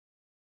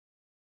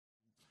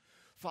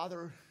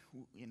Father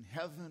in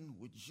heaven,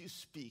 would you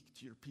speak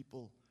to your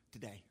people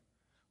today?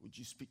 Would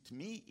you speak to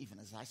me even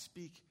as I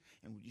speak?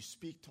 And would you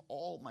speak to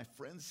all my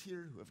friends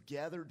here who have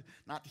gathered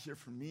not to hear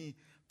from me,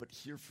 but to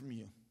hear from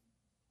you?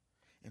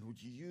 And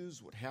would you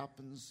use what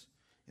happens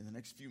in the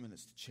next few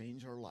minutes to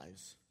change our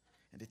lives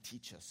and to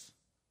teach us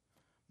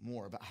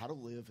more about how to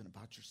live and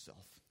about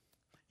yourself?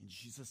 In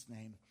Jesus'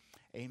 name,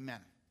 amen.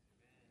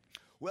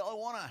 Well, I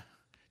want to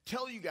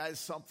tell you guys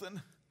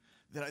something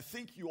that I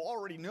think you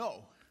already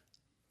know.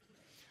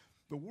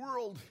 The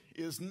world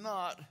is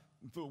not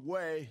the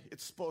way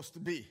it's supposed to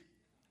be.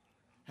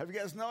 Have you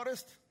guys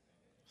noticed?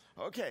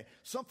 Okay,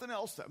 something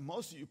else that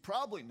most of you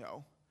probably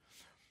know,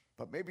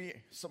 but maybe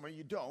some of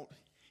you don't,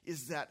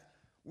 is that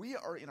we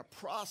are in a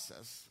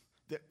process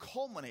that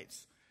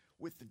culminates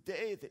with the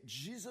day that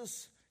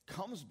Jesus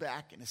comes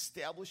back and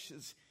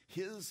establishes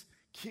his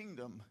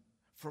kingdom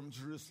from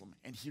Jerusalem,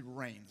 and he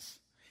reigns.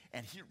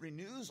 And he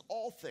renews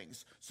all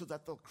things so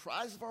that the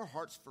cries of our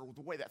hearts for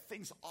the way that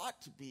things ought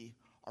to be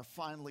are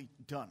finally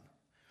done.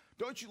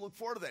 Don't you look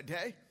forward to that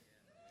day?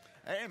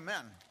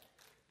 Amen.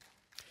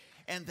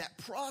 And that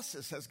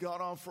process has gone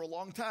on for a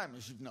long time,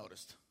 as you've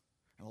noticed.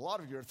 And a lot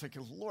of you are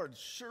thinking, Lord,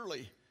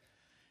 surely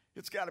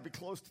it's got to be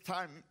close to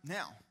time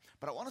now.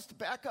 But I want us to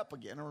back up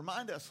again and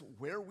remind us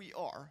where we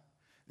are.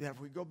 That if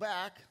we go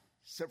back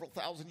several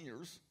thousand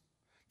years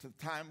to the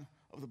time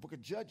of the book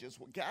of Judges,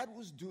 what God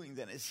was doing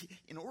then is,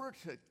 in order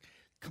to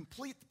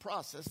complete the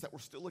process that we're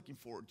still looking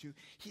forward to,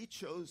 he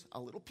chose a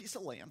little piece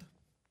of land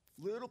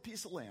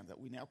that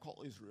we now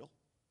call Israel,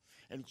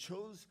 and he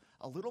chose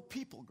a little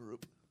people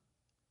group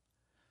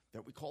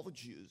that we call the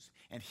Jews.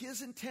 And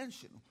his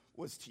intention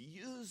was to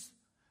use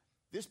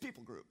this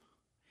people group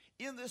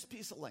in this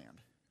piece of land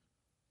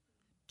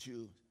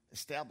to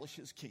establish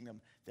his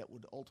kingdom that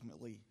would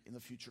ultimately, in the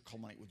future,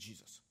 culminate with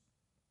Jesus.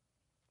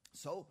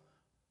 So,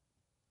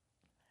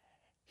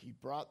 he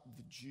brought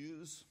the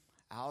Jews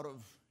out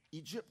of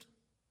Egypt,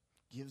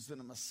 gives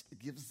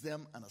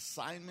them an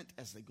assignment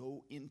as they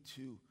go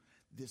into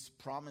this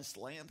promised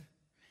land,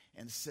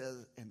 and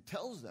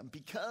tells them,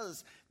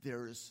 because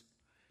there's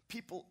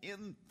people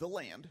in the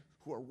land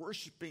who are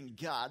worshiping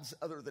gods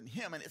other than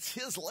him, and it's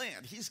his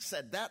land. He's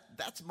said,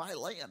 that's my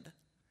land.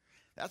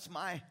 That's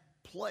my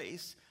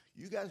place.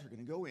 You guys are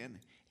going to go in,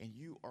 and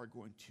you are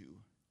going to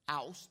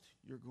oust,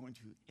 you're going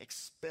to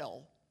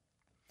expel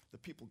the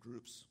people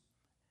groups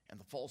and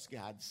the false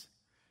gods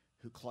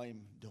who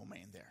claim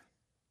domain there.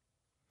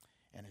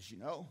 And as you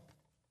know,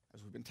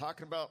 as we've been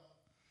talking about,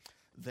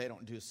 they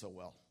don't do so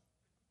well.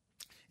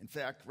 In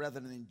fact, rather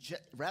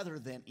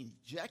than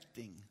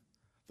injecting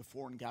the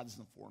foreign gods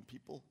and the foreign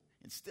people,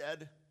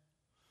 instead,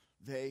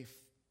 they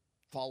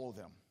follow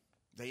them.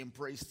 They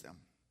embrace them.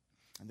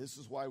 And this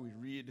is why we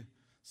read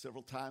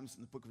several times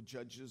in the book of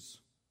Judges,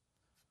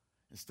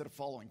 instead of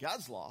following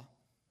God's law,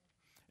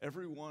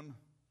 everyone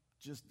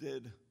just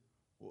did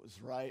what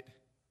was right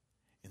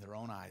in their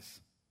own eyes.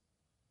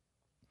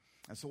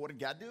 And so what did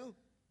God do?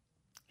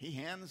 He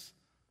hands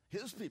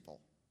his people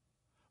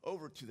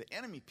over to the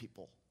enemy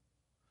people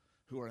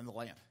who are in the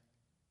land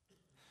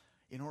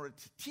in order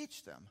to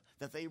teach them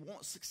that they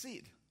won't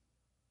succeed.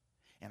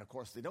 And of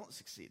course, they don't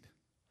succeed.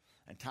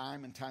 And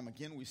time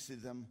again, we see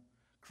them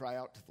cry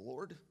out to the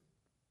Lord.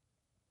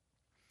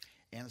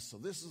 And so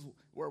this is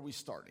where we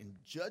start. In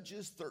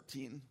Judges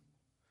 13,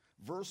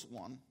 verse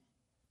 1,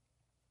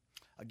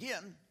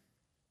 again,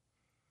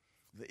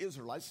 the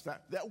Israelites,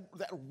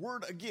 that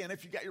word again,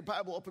 if you got your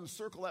Bible open,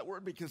 circle that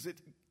word because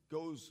it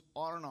goes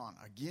on and on.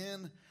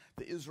 Again,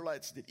 the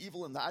Israelites did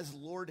evil in the eyes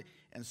of the Lord,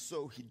 and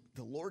so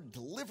the Lord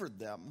delivered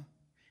them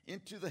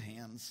into the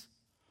hands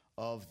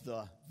of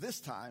this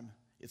time,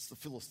 it's the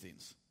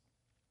Philistines.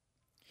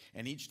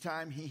 And each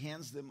time he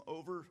hands them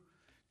over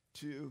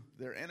to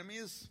their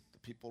enemies, the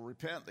people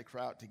repent, they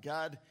cry out to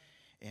God,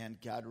 and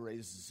God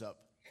raises up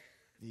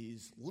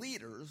these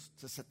leaders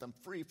to set them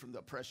free from the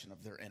oppression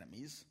of their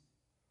enemies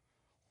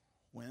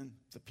when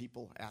the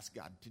people ask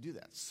God to do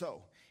that.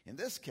 So, in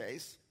this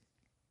case,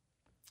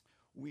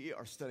 we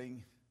are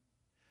studying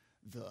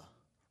the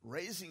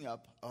raising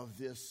up of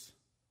this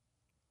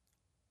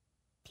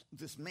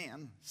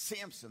man,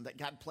 Samson, that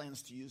God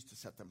plans to use to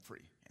set them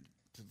free and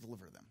to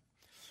deliver them.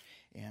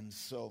 And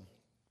so,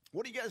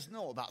 what do you guys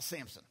know about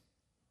Samson?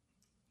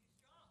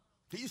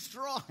 He's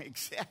strong,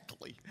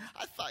 exactly.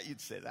 I thought you'd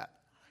say that.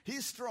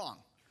 He's strong.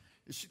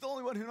 Is she the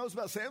only one who knows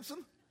about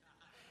Samson?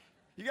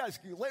 You guys,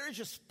 Larry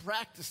just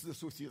practiced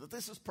this with you, that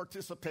this is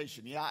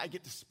participation. Yeah, I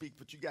get to speak,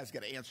 but you guys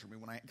got to answer me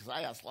because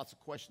I ask lots of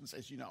questions,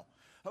 as you know.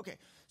 Okay,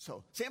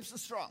 so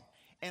Samson's strong.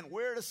 And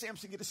where does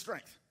Samson get his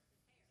strength?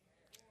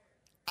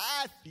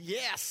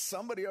 Yes,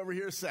 somebody over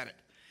here said it.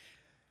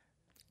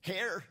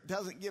 Hair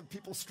doesn't give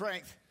people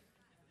strength.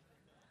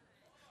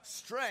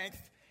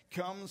 Strength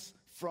comes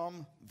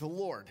from the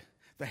Lord.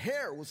 The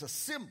hair was a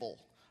symbol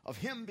of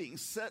him being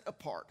set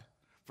apart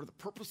for the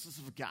purposes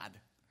of God.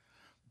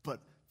 But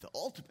the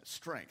ultimate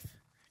strength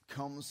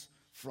comes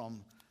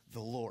from the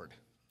Lord.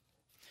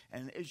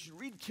 And as you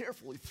read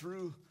carefully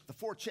through the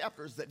 4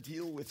 chapters that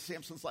deal with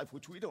Samson's life,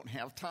 which we don't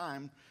have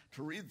time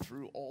to read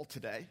through all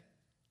today,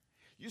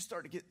 you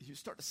start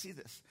to see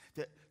this,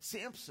 that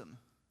Samson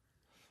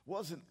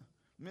wasn't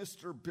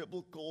Mr.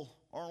 Biblical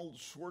Arnold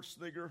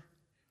Schwarzenegger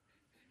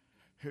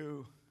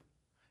who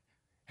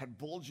had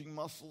bulging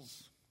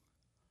muscles,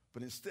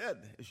 but instead,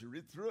 as you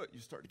read through it, you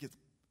start to get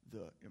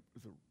the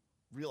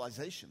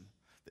realization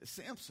that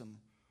Samson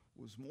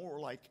was more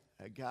like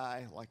a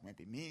guy like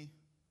maybe me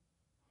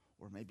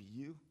or maybe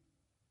you,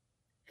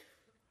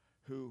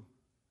 who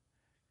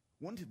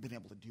wouldn't have been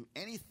able to do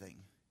anything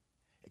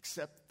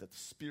except that the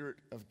Spirit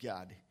of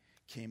God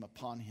came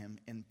upon him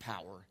in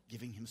power,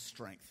 giving him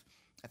strength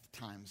at the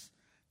times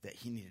that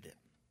he needed it.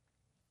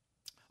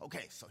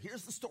 Okay, so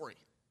here's the story.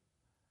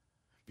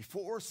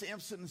 Before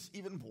Samson's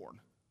even born,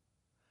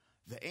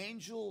 the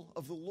angel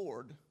of the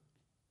Lord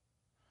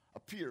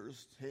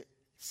appears to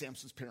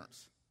Samson's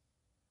parents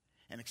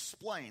and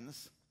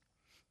explains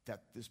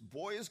that this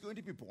boy is going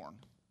to be born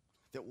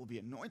that will be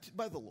anointed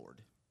by the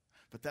Lord,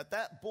 but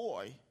that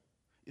boy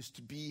is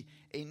to be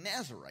a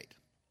Nazirite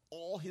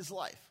all his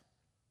life.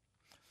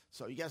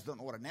 So you guys don't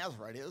know what a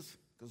Nazirite is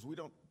because we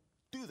don't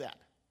do that.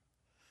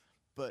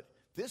 But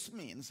this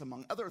means,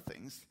 among other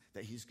things,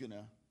 that he's going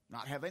to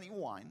not have any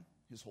wine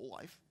his whole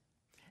life,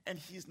 and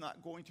he's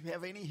not going to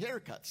have any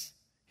haircuts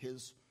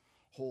his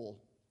whole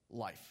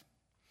life.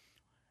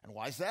 And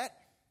why is that?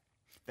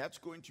 That's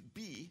going to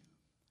be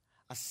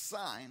a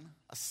sign,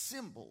 a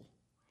symbol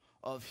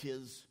of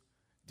his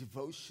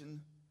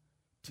devotion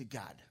to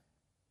God.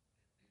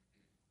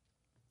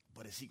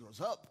 But as he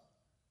grows up,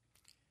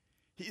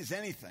 he is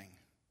anything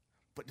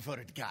but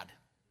devoted to God.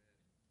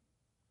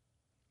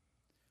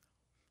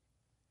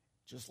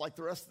 Just like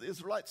the rest of the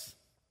Israelites,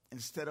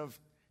 instead of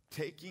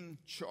taking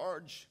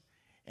charge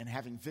and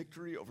having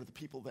victory over the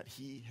people that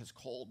he has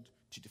called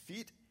to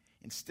defeat,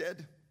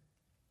 instead,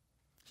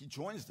 he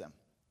joins them.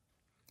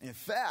 In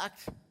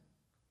fact,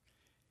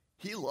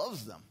 he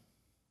loves them,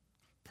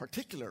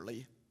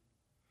 particularly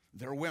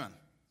their women.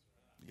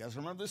 You guys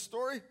remember this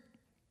story?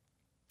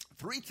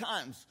 3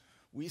 times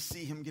we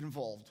see him get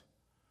involved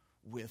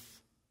with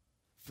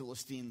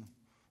Philistine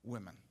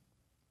women.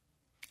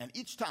 And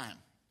each time,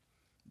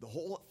 the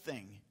whole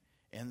thing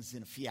ends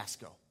in a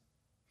fiasco.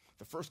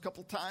 The first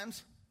couple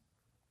times,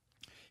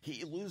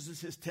 he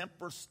loses his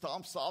temper,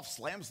 stomps off,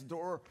 slams the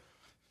door,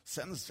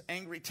 sends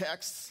angry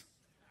texts,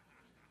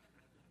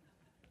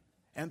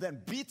 and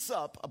then beats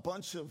up a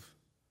bunch of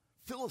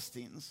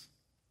Philistines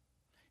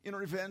in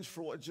revenge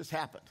for what just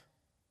happened.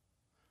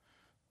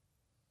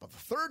 But the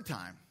third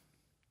time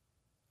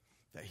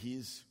that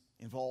he's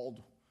involved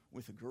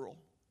with a girl,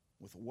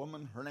 with a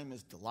woman, her name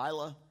is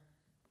Delilah,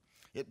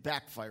 it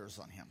backfires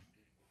on him.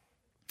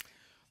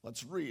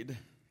 Let's read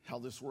how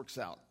this works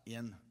out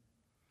in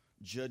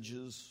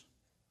Judges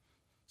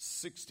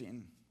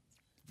 16,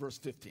 verse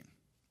 15.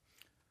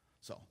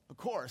 So, of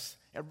course,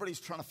 everybody's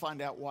trying to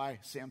find out why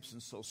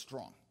Samson's so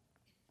strong.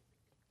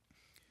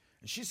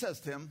 And she says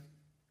to him,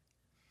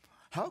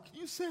 "How can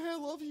you say I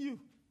love you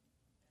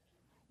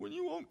when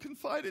you won't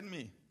confide in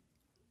me?"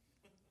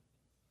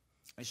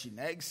 And she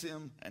nags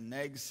him and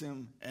nags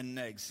him and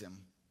nags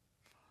him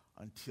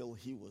until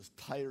he was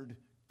tired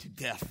to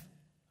death.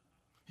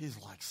 He's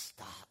like,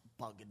 "Stop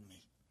bugging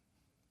me."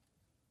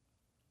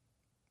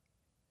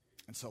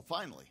 And so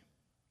finally,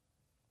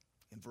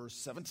 in verse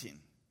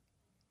 17,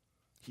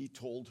 he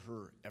told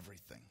her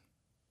everything.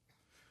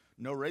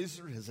 No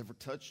razor has ever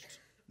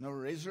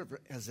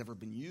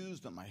been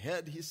used on my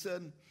head, he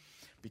said,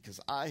 because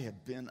I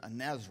have been a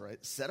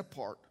Nazirite set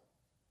apart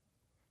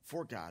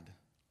for God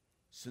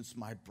since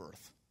my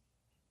birth.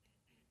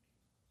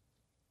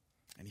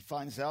 And he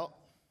finds out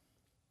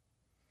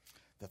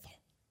the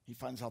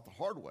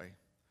hard way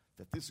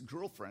that this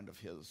girlfriend of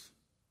his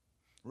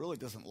really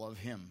doesn't love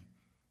him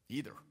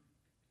either.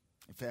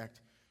 In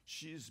fact,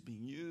 she's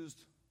being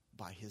used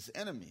by his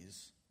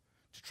enemies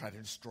to try to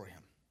destroy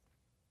him.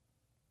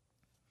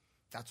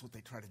 That's what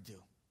they try to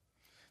do.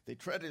 They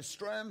try to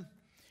destroy him,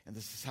 and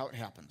this is how it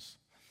happens.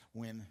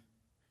 When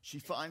she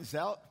finds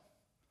out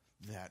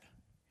that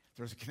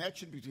there's a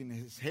connection between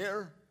his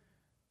hair,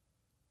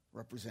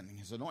 representing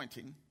his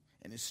anointing,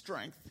 and his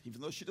strength, even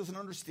though she doesn't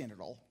understand it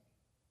all.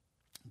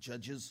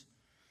 Judges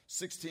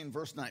 16,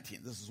 verse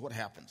 19, this is what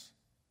happens.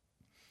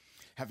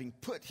 Having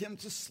put him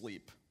to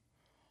sleep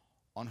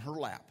on her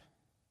lap,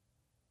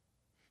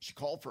 she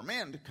called for a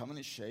man to come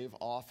and shave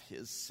off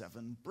his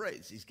 7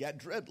 braids. He's got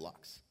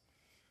dreadlocks.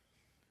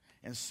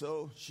 And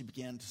so she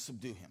began to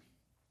subdue him.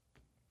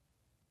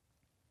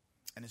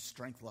 And his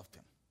strength left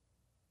him.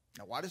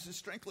 Now, why does his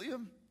strength leave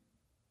him?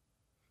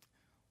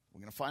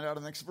 We're going to find out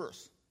in the next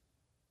verse.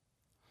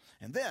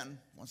 And then,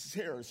 once his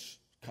hair is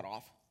cut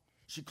off,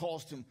 she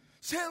calls to him,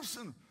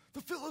 "Samson,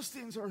 the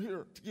Philistines are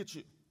here to get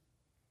you."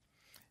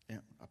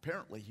 And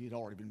apparently, he'd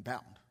already been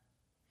bound.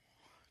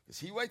 Because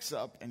he wakes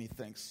up and he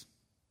thinks,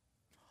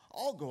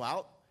 I'll go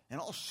out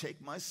and I'll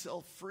shake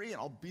myself free and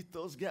I'll beat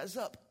those guys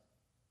up.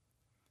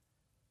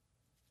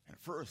 And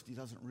at first, he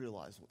doesn't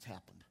realize what's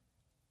happened.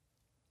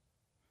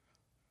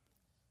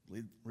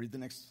 Read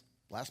the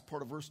last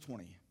part of verse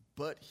 20.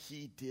 But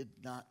he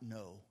did not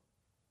know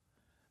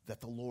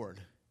that the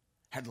Lord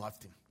had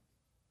left him.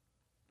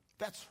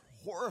 That's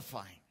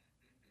horrifying.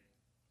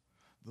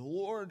 The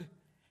Lord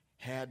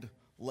had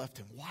left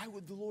him. Why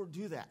would the Lord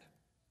do that?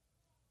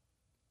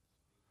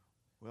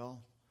 Well,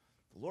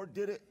 the Lord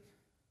did it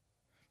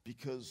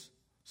because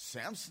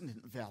Samson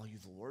didn't value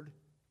the Lord.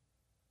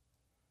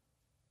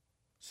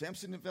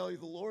 Samson didn't value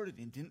the Lord, and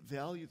he didn't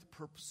value the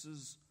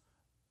purposes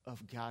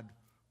of God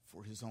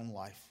for his own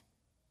life.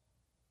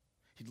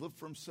 He'd lived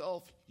for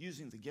himself,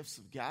 using the gifts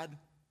of God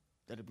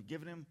that had been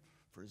given him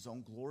for his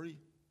own glory.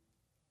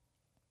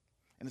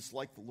 And it's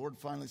like the Lord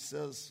finally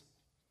says,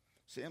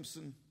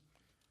 Samson,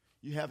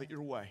 you have it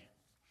your way.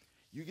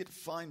 You get to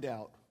find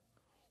out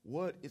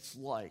what it's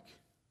like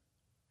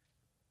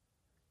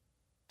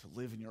to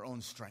live in your own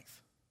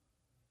strength.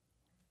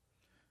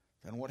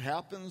 Then what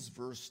happens?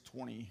 Verse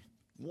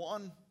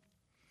 21,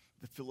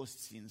 the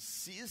Philistines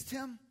seized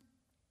him,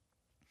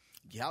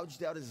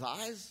 gouged out his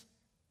eyes,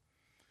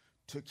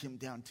 took him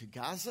down to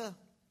Gaza,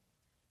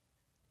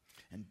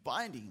 and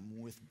binding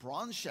him with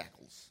bronze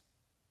shackles,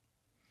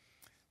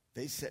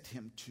 they set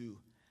him to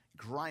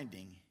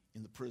grinding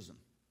in the prison.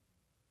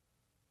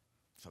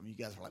 Some of you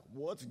guys are like,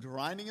 what's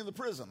grinding in the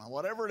prison?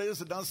 Whatever it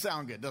is, it doesn't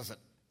sound good, does it?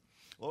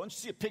 Well, I want you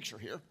to see a picture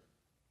here.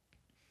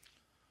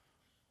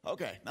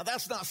 Okay, now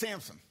that's not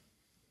Samson.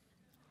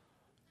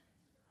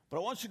 But I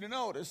want you to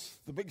notice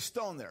the big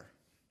stone there.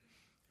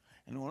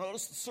 And you'll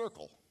notice the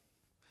circle.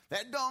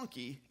 That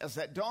donkey, as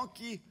that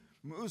donkey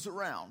moves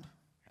around,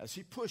 as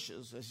he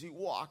pushes, as he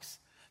walks,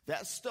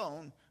 that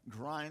stone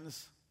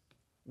grinds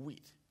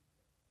wheat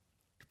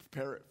to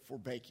prepare it for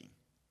baking.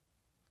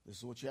 This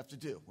is what you have to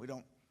do.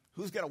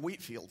 Who's got a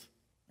wheat field?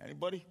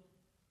 Anybody?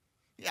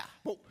 Yeah.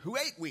 Well, who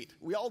ate wheat?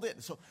 We all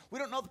did. So we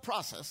don't know the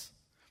process,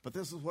 but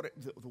this is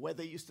the way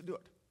they used to do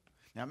it.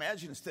 Now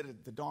imagine instead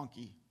of the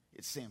donkey,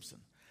 it's Samson.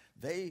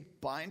 They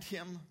bind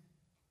him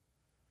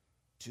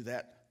to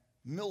that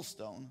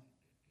millstone,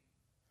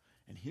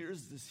 and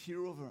here's this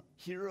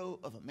hero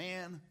of a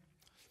man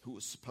who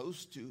was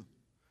supposed to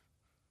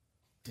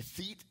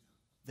defeat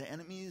the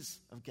enemies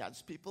of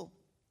God's people.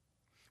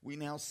 We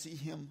now see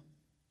him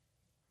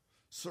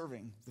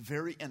serving the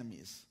very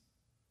enemies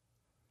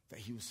that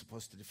he was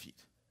supposed to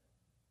defeat.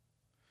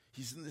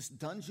 He's in this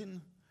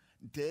dungeon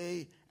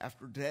day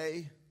after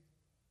day,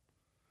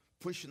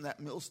 pushing that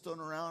millstone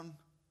around.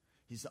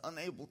 He's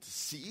unable to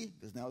see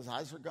because now his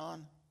eyes are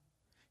gone.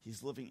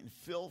 He's living in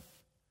filth.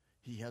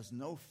 He has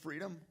no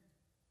freedom.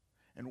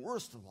 And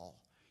worst of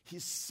all,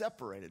 he's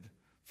separated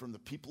from the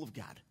people of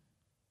God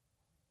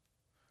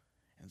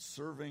and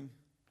serving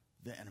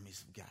the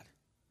enemies of God.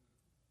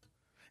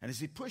 And as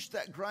he pushed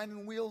that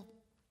grinding wheel,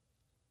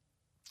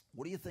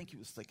 what do you think he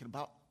was thinking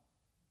about?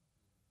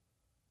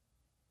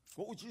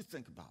 What would you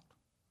think about?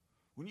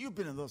 When you've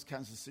been in those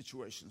kinds of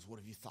situations, what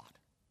have you thought?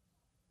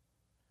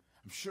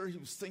 I'm sure he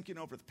was thinking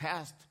over the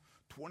past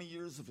 20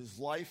 years of his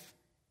life,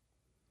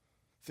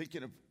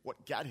 thinking of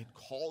what God had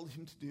called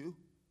him to do,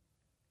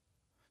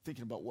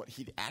 thinking about what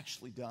he'd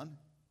actually done,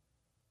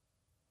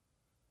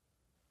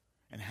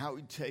 and how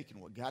he'd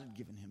taken what God had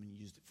given him and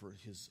used it for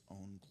his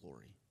own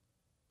glory.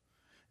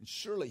 And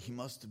surely he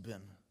must have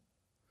been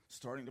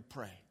starting to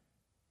pray,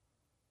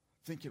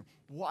 thinking,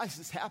 why is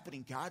this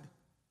happening, God?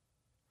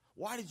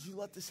 Why did you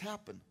let this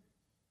happen?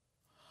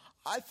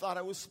 I thought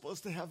I was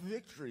supposed to have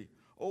victory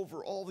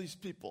over all these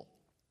people.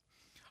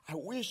 I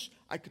wish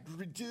I could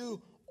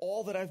redo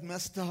all that I've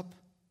messed up.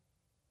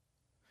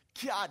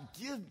 God,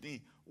 give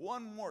me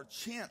one more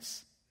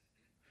chance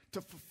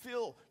to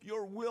fulfill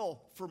your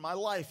will for my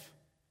life,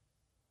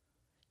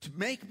 to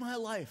make my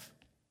life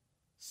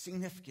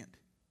significant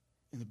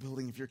in the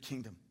building of your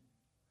kingdom.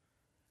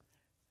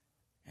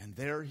 And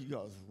there he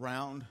goes,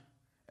 round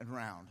and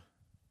round,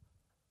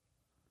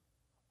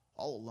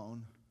 all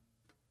alone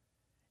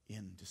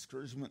in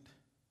discouragement.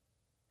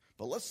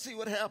 But let's see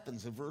what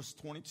happens in verse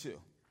 22.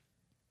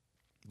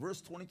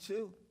 Verse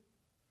 22,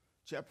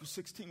 chapter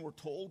 16, we're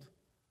told,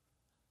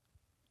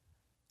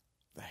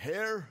 the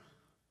hair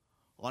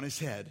on his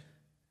head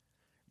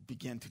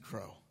began to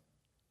grow.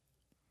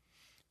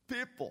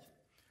 People,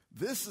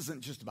 this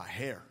isn't just about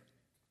hair.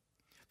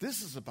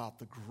 This is about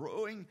the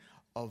growing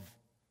of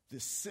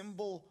this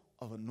symbol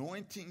of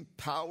anointing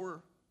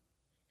power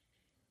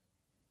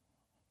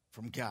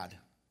from God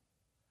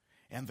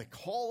and the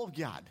call of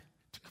God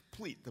to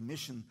complete the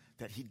mission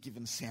that he'd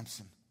given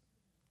Samson.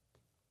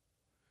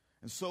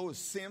 And so as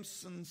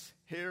Samson's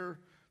hair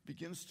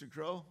begins to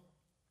grow,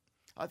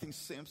 I think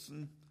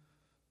Samson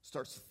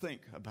starts to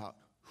think about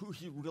who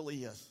he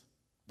really is,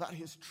 about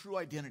his true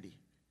identity.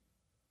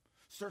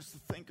 Starts to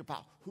think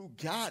about who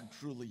God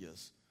truly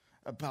is,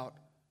 about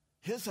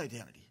his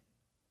identity,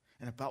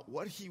 and about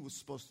what he was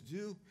supposed to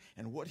do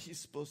and what he's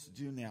supposed to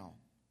do now.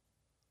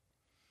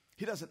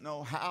 He doesn't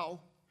know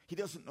how, he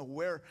doesn't know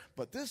where,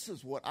 but this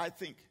is what I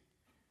think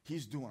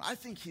he's doing. I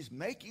think he's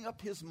making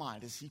up his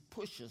mind as he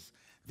pushes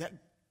that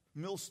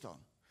millstone.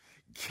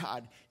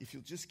 God, if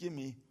you'll just give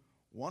me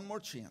one more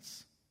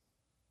chance,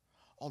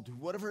 I'll do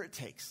whatever it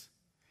takes,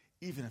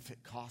 even if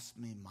it costs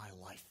me my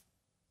life.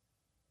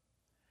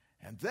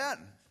 And then,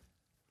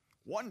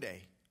 one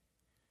day,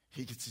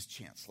 he gets his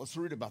chance. Let's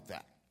read about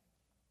that.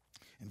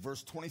 In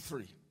verse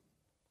 23,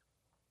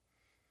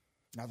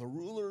 now the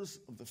rulers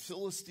of the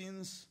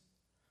Philistines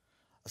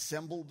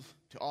assembled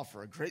to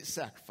offer a great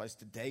sacrifice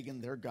to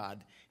Dagon their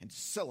god and to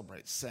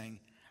celebrate, saying,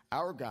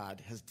 our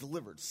God has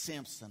delivered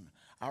Samson,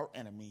 our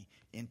enemy,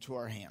 into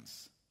our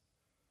hands.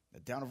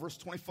 Now down to verse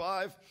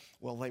 25,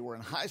 well, they were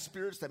in high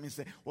spirits. That means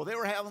they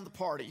were having the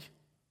party,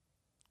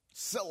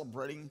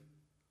 celebrating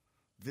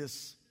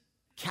this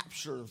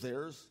capture of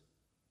theirs.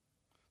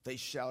 They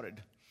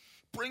shouted,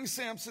 bring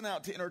Samson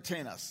out to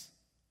entertain us.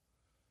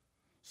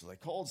 So they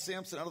called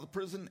Samson out of the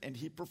prison, and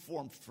he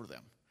performed for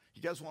them.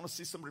 You guys want to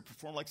see somebody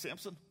perform like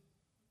Samson?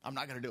 I'm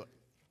not going to do it.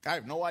 I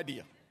have no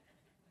idea.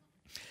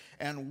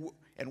 And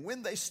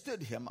when they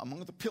stood him among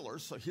the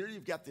pillars, so here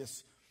you've got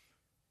this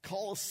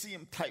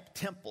Colosseum-type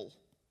temple.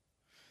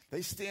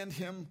 They stand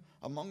him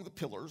among the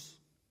pillars.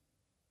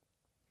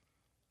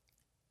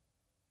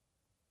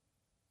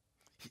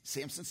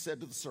 Samson said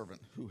to the servant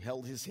who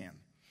held his hand,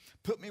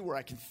 put me where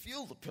I can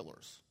feel the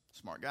pillars.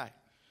 Smart guy.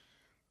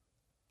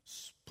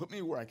 Put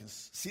me where I can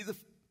see the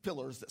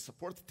pillars that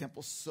support the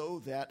temple so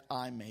that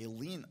I may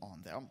lean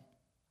on them.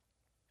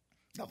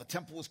 Now the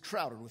temple was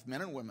crowded with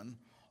men and women.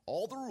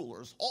 All the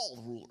rulers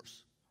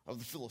of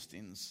the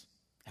Philistines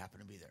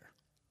happened to be there.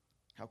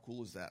 How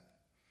cool is that?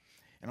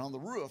 And on the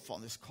roof,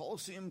 on this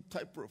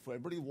Colosseum-type roof, where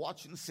everybody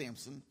watching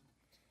Samson,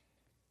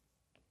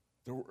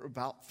 there were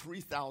about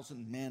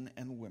 3,000 men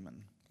and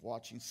women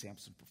watching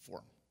Samson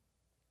perform.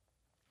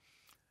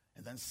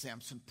 And then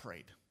Samson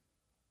prayed.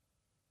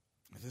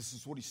 And this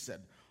is what he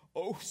said.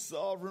 O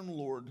sovereign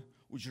Lord,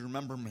 would you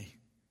remember me?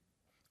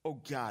 O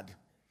God,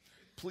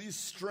 please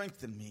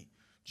strengthen me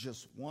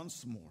just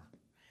once more,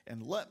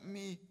 and let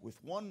me with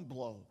one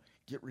blow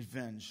get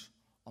revenge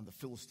on the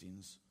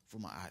Philistines for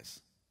my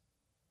eyes.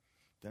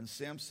 Then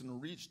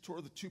Samson reached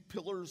toward the two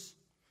pillars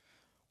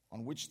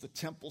on which the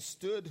temple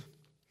stood,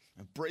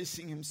 and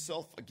bracing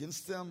himself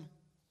against them,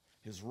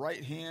 his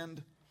right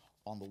hand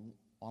on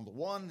the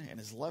one and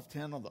his left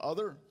hand on the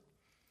other,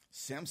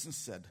 Samson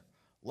said,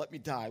 let me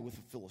die with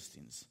the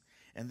Philistines.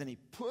 And then he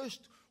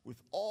pushed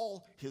with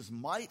all his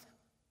might,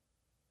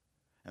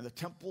 and the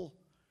temple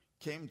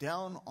came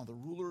down on the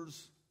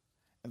rulers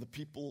and the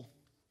people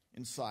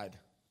inside.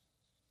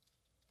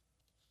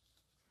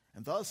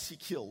 And thus he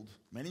killed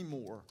many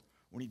more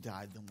when he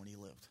died than when he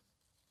lived.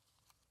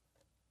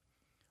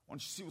 I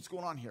want you to see what's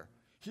going on here.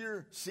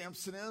 Here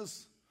Samson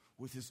is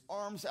with his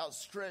arms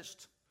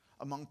outstretched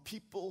among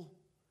people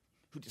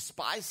who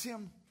despise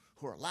him,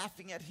 who are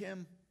laughing at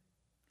him,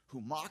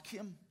 who mock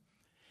him.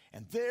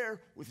 And there,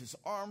 with his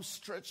arms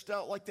stretched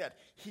out like that,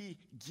 he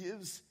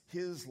gives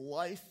his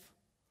life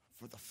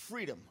for the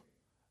freedom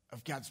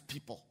of God's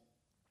people.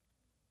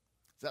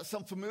 Does that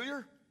sound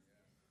familiar?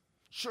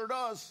 Sure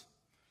does.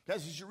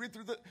 Guys, as you read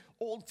through the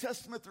Old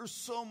Testament, there is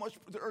so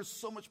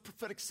much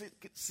prophetic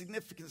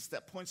significance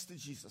that points to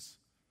Jesus.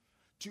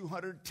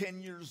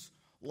 210 years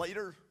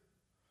later,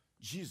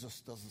 Jesus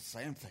does the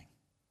same thing.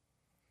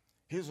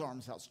 His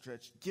arms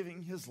outstretched,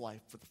 giving his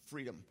life for the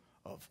freedom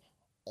of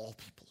all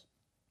people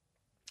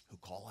who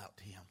call out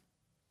to him.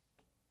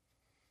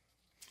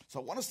 So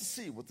I want us to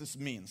see what this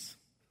means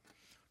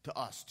to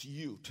us, to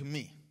you, to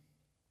me.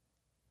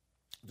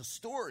 The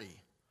story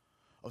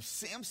of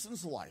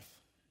Samson's life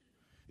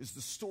is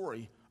the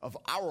story of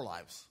our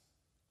lives.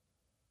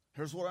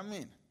 Here's what I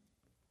mean.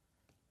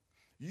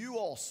 You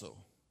also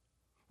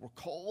were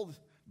called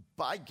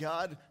by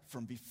God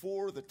from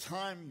before the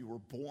time you were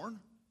born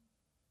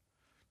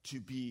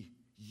to be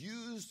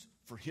used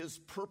for his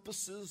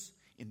purposes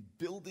in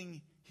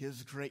building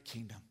his great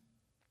kingdom.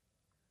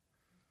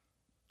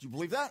 Do you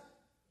believe that?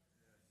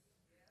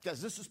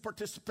 Guys, this is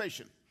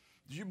participation.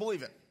 Do you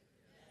believe it?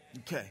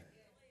 Okay.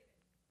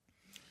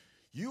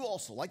 You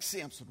also, like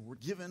Samson, were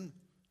given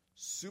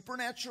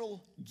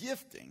supernatural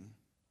gifting.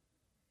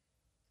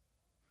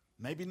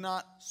 Maybe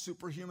not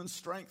superhuman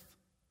strength,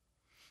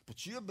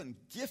 but you have been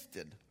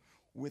gifted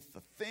with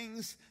the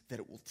things that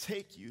it will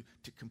take you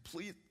to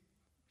complete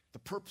the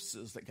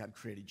purposes that God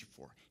created you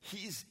for.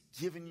 He's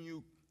given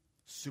you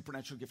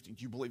supernatural gifting.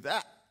 Do you believe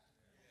that?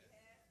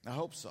 I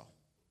hope so.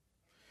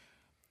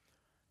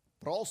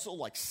 But also,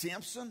 like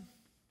Samson,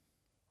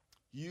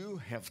 you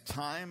have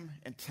time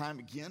and time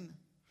again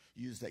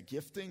used that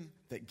gifting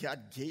that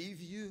God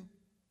gave you,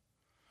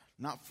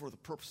 not for the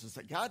purposes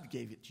that God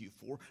gave it to you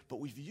for, but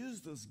we've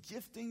used those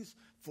giftings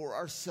for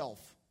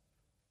ourselves,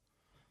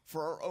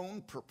 for our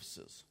own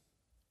purposes.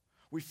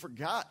 We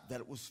forgot that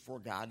it was for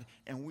God,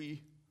 and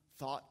we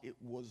thought it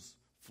was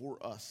for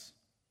us.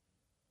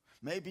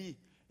 Maybe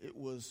it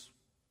was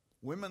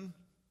women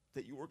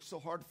that you worked so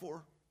hard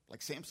for,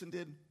 like Samson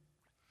did.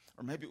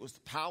 Or maybe it was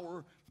the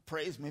power, the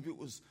praise. Maybe it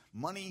was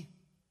money.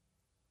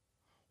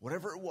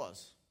 Whatever it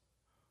was,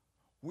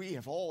 we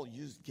have all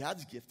used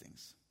God's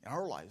giftings in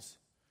our lives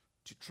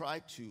to try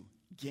to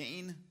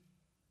gain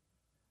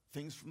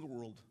things from the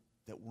world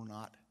that were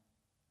not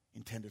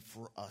intended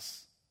for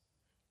us.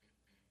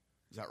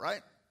 Is that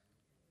right?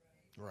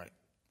 Right.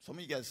 Some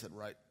of you guys said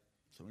right.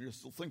 Some of you are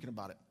still thinking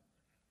about it.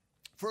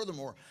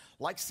 Furthermore,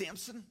 like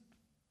Samson,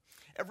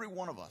 every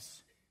one of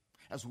us,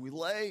 as we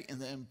lay in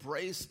the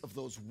embrace of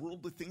those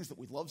worldly things that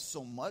we love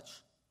so much,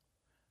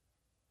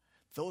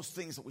 those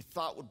things that we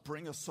thought would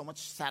bring us so much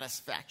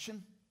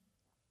satisfaction,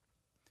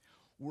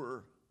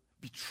 we're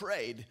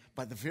betrayed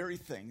by the very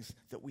things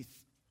that we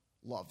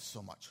love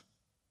so much.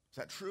 Is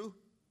that true?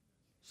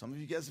 Some of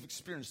you guys have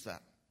experienced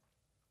that.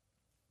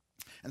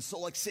 And so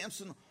like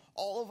Samson,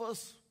 all of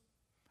us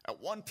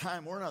at one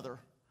time or another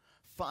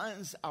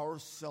finds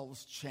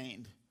ourselves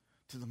chained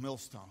to the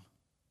millstone,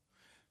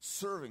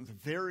 serving the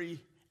very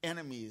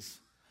enemies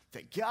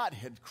that God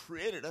had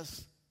created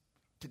us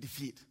to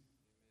defeat.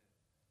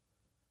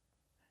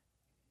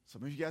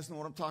 Some of you guys know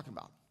what I'm talking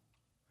about.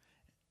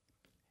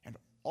 And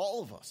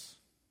all of us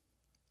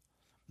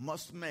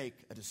must make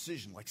a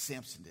decision like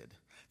Samson did,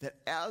 that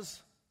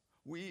as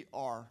we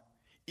are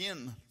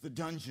in the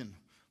dungeon,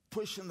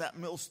 pushing that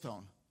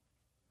millstone,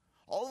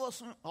 all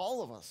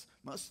of us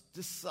must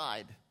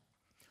decide,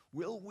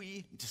 will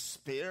we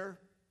despair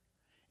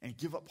and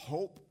give up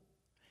hope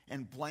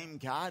and blame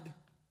God?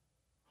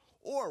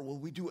 Or will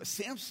we do what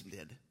Samson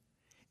did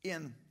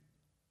in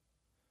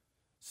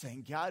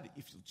saying, God,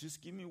 if you'll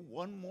just give me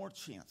one more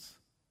chance,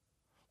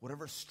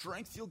 whatever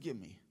strength you'll give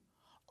me,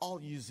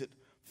 I'll use it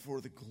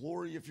for the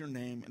glory of your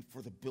name and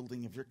for the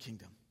building of your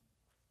kingdom.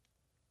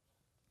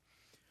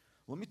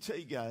 Let me tell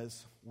you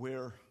guys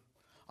where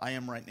I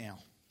am right now.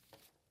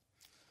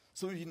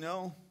 Some of you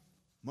know,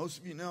 most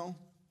of you know,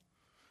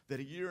 that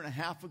a year and a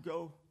half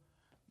ago,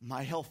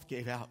 my health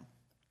gave out.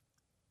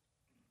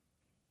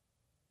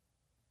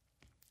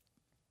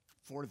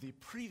 For the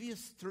previous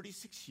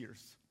 36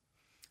 years,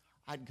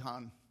 I'd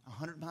gone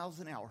 100 miles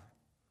an hour.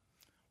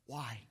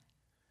 Why?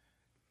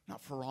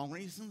 Not for wrong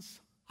reasons.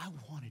 I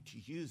wanted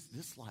to use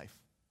this life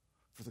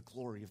for the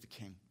glory of the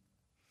King.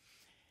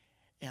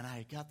 And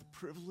I got the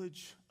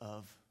privilege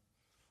of,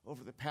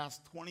 over the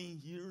past 20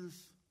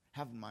 years,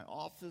 having my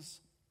office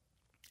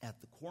at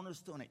the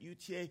Cornerstone at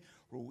UTA,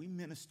 where we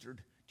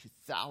ministered to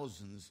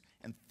thousands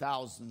and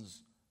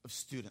thousands of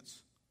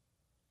students.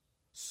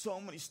 So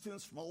many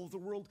students from all over the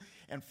world.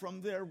 And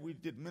from there, we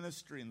did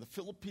ministry in the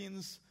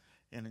Philippines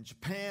and in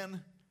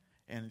Japan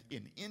and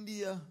in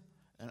India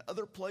and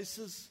other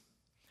places.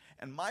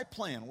 And my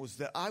plan was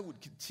that I would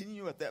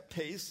continue at that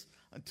pace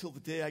until the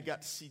day I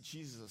got to see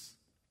Jesus.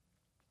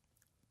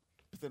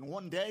 But then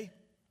one day,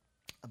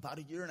 about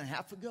a year and a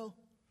half ago,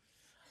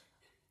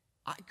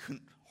 I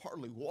couldn't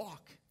hardly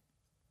walk.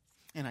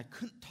 And I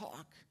couldn't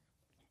talk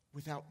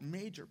without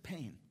major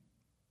pain.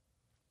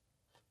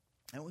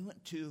 And we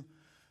went to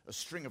a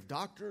string of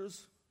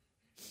doctors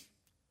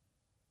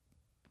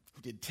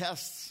who did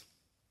tests,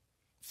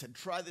 said,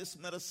 try this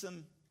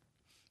medicine.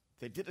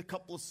 They did a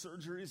couple of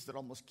surgeries that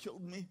almost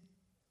killed me.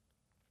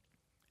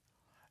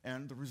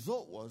 And the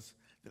result was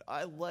that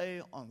I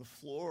lay on the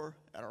floor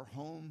at our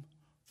home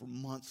for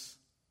months,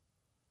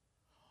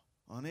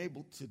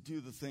 unable to do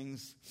the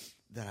things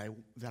that I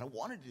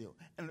wanted to do.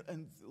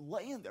 And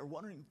laying there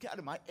wondering, God,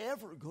 am I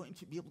ever going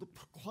to be able to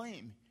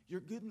proclaim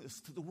your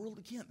goodness to the world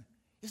again?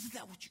 Isn't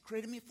that what you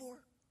created me for?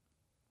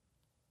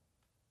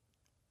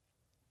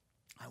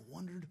 I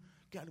wondered,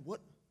 God, what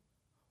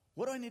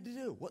do I need to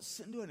do? What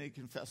sin do I need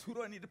to confess? Who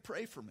do I need to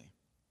pray for me?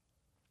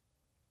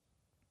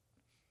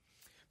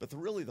 But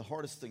really the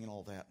hardest thing in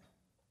all that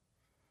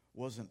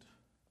wasn't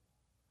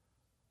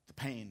the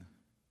pain.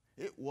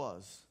 It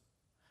was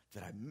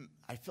that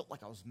I felt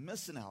like I was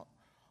missing out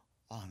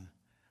on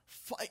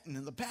fighting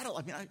in the battle.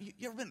 I mean,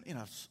 you ever been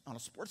on a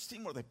sports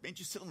team where they made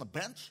you sit on the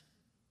bench?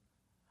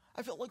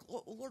 I felt like,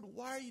 Lord,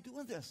 why are you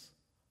doing this?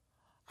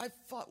 I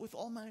fought with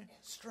all my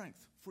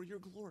strength for your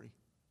glory.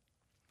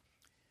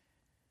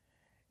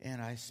 And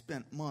I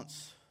spent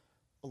months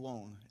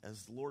alone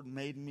as the Lord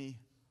made me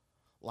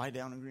lie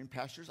down in green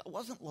pastures. I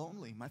wasn't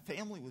lonely. My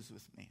family was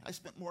with me. I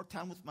spent more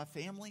time with my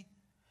family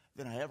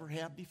than I ever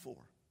had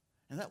before.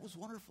 And that was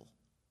wonderful.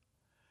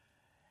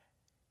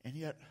 And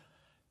yet,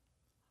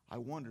 I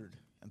wondered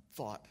and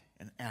thought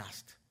and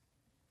asked.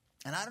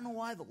 And I don't know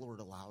why the Lord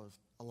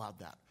allowed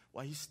that,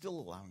 why he's still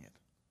allowing it.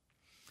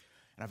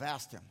 And I've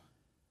asked him.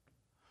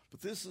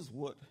 But this is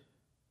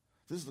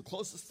the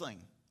closest thing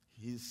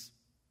he's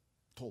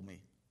told me,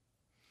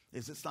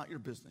 is it's not your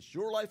business.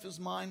 Your life is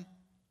mine.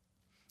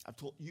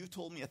 You've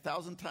told me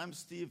 1,000 times,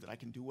 Steve, that I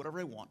can do whatever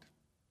I want.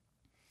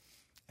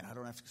 And I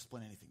don't have to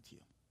explain anything to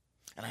you.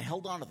 And I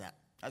held on to that.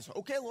 I said,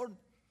 okay, Lord,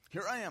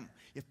 here I am.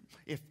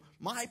 If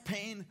my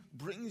pain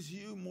brings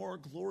you more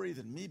glory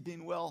than me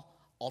being well,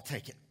 I'll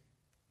take it.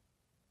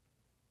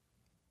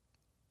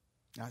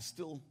 And I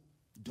still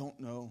don't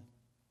know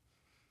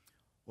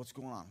what's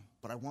going on.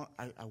 But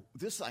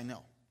this I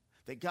know,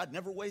 that God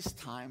never wastes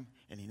time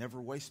and he never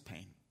wastes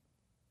pain.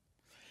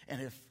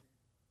 And if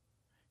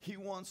he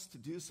wants to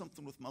do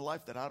something with my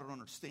life that I don't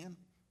understand,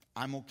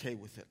 I'm okay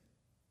with it.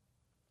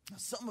 Now,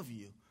 some of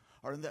you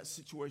are in that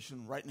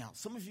situation right now.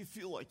 Some of you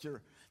feel like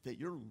that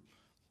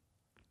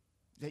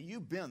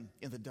you've been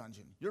in the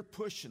dungeon. You're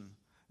pushing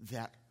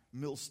that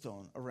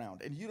millstone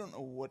around, and you don't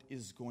know what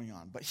is going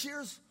on. But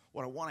here's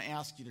what I want to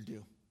ask you to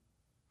do.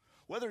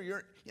 Whether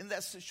you're in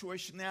that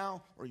situation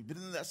now, or you've been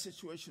in that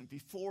situation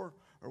before,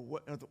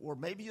 or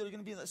maybe you're going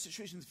to be in that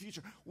situation in the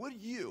future, would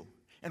you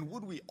and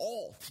would we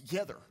all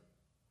together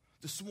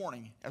this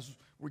morning, as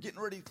we're getting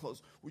ready to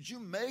close, would you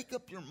make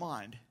up your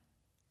mind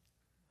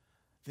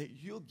that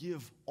you'll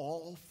give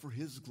all for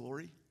his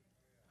glory?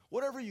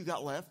 Whatever you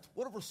got left,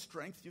 whatever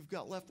strength you've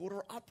got left,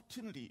 whatever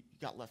opportunity you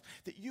got left,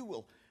 that you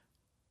will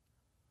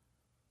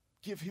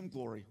give him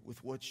glory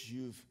with what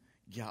you've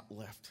got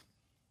left.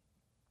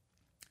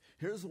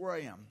 Here's where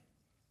I am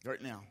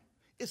right now.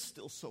 It's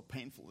still so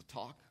painful to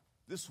talk.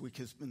 This week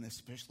has been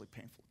especially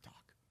painful to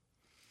talk.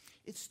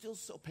 It's still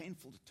so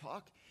painful to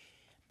talk.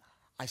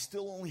 I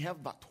still only have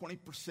about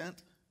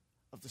 20%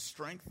 of the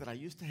strength that I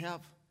used to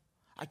have.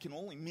 I can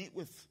only meet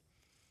with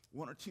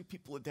 1 or 2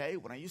 people a day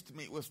when I used to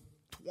meet with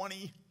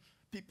 20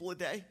 people a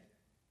day.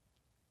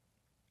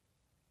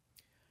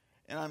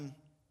 And I'm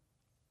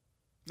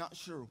not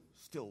sure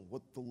still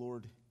what the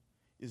Lord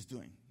is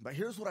doing. But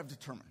here's what I've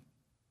determined.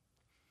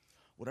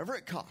 Whatever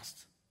it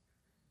costs,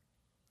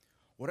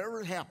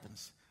 whatever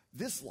happens,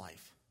 this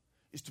life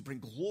is to bring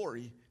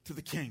glory to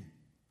the King,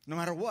 no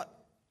matter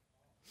what.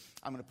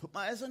 I'm going to put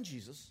my eyes on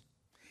Jesus,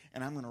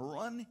 and I'm going to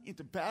run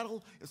into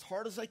battle as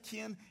hard as I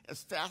can,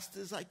 as fast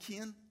as I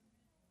can.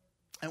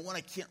 And when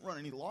I can't run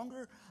any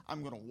longer,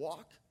 I'm going to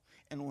walk.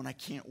 And when I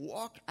can't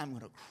walk, I'm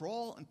going to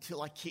crawl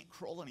until I can't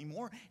crawl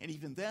anymore. And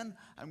even then,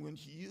 I'm going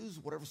to use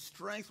whatever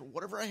strength or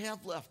whatever I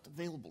have left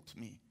available to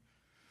me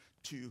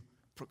to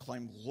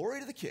proclaim glory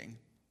to the King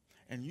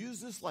and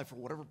use this life for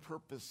whatever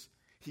purpose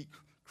he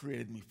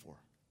created me for.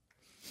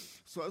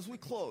 So as we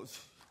close,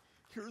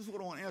 here's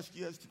what I want to ask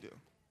you guys to do.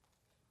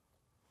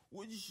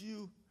 Would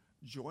you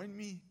join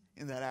me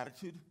in that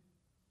attitude?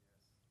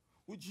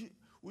 Would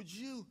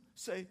you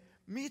say,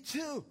 me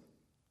too?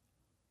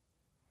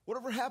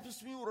 Whatever happens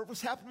to me,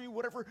 whatever's happened to me,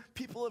 whatever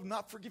people have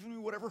not forgiven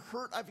me, whatever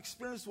hurt I've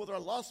experienced, whether I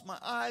lost my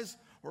eyes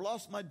or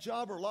lost my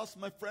job or lost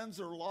my friends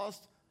or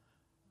lost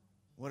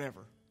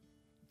whatever.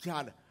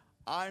 God,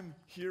 I'm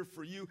here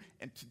for you,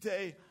 and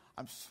today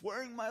I'm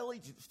swearing my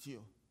allegiance to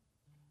you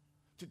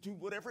to do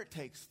whatever it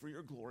takes for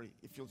your glory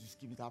if you'll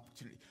just give me the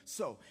opportunity.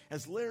 So,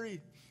 as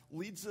Larry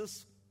leads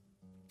us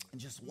in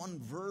just one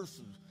verse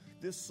of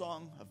this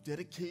song of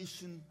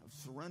dedication, of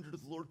surrender to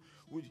the Lord,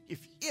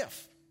 if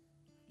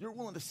you're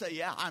willing to say,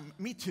 yeah,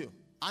 me too,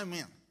 I'm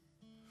in,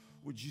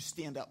 would you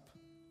stand up?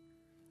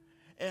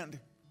 And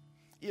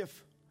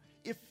if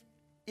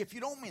you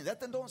don't mean that,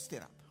 then don't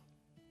stand up.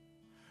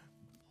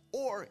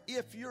 Or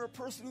if you're a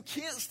person who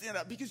can't stand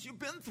up because you've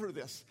been through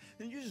this,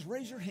 then you just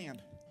raise your hand.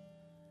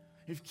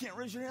 If you can't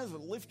raise your hands,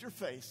 then lift your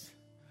face.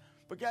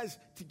 But guys,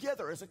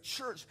 together as a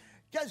church,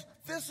 guys,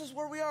 this is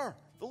where we are.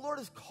 The Lord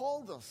has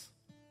called us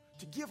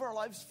to give our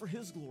lives for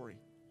his glory.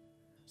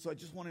 So I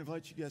just want to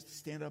invite you guys to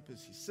stand up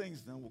as he sings,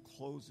 and then we'll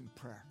close in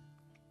prayer.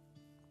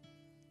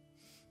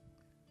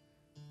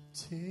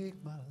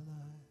 Take my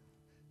life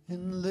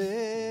and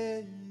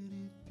let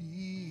it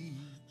be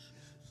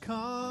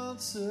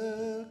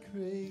consecrated,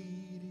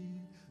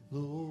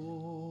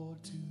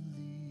 Lord, to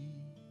thee.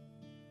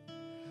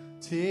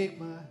 Take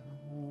my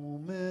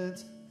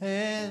moments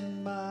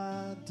and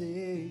my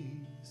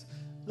days,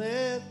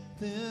 let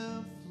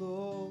them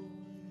flow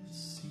with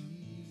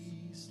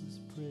ceaseless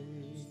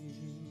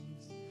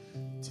praise.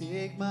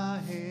 Take my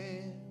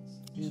hands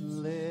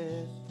and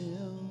let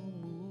them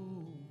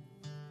move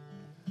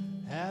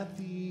at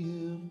the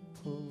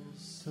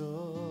impulse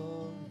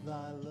of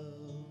thy love.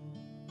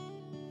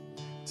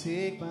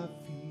 Take my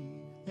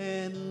feet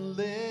and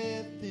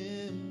let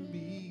them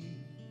be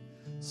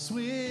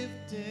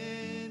swift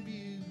and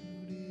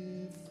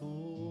beautiful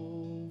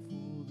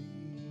for thee.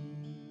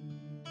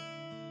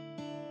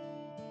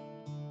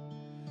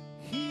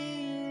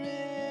 Here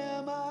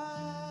am I,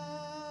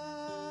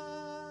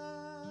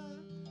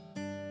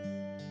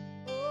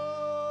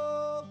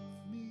 of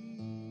me.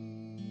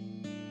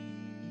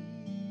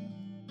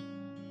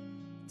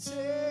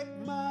 Take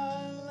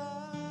my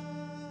life,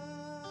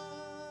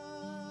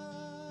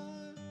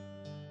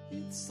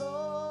 it's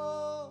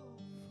all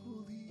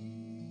for thee.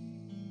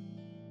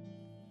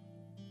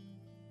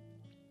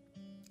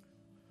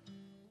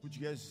 Would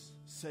you guys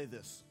say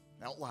this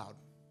out loud?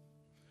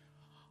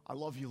 I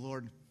love you,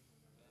 Lord.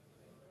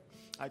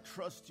 I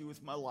trust you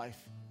with my life.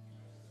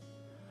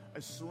 I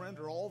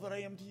surrender all that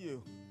I am to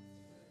you.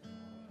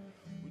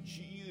 Would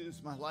you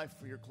use my life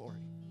for your glory?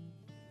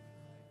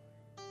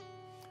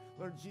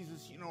 Lord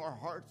Jesus, you know our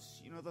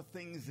hearts. You know the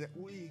things that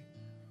we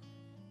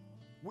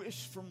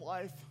wish from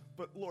life.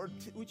 But Lord,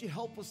 would you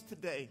help us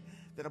today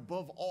that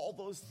above all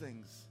those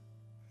things,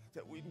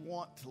 that we'd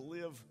want to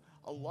live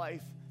a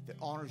life that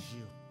honors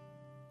you.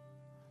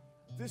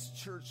 This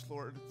church,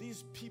 Lord,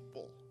 these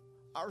people,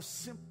 our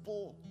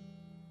simple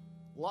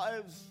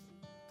lives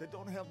that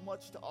don't have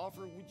much to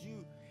offer, would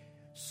you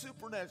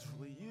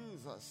supernaturally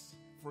use us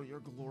for your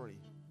glory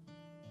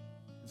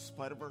in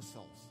spite of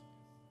ourselves?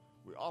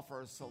 We offer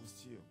ourselves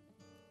to you.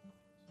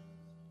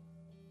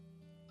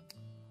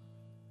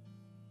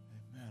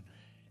 Amen.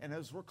 And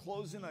as we're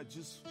closing, I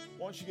just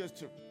want you guys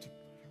to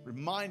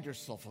remind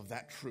yourself of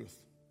that truth.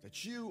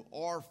 that you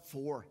are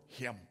for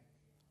him.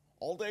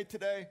 All day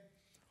today,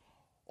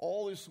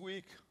 all this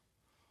week,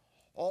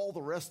 all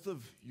the rest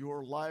of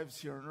your lives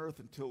here on earth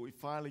until we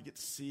finally get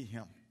to see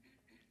him.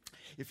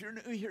 If you're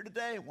new here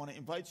today, I want to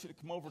invite you to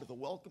come over to the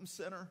Welcome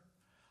Center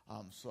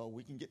so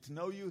we can get to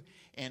know you.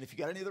 And if you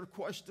got any other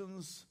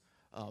questions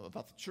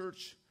about the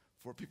church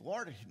for people who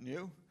aren't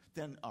new,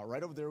 then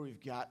right over there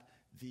we've got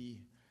the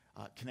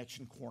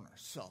Connection Corner.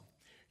 So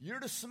you're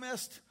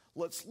dismissed.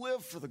 Let's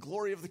live for the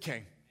glory of the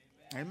King.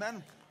 Amen.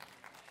 Amen.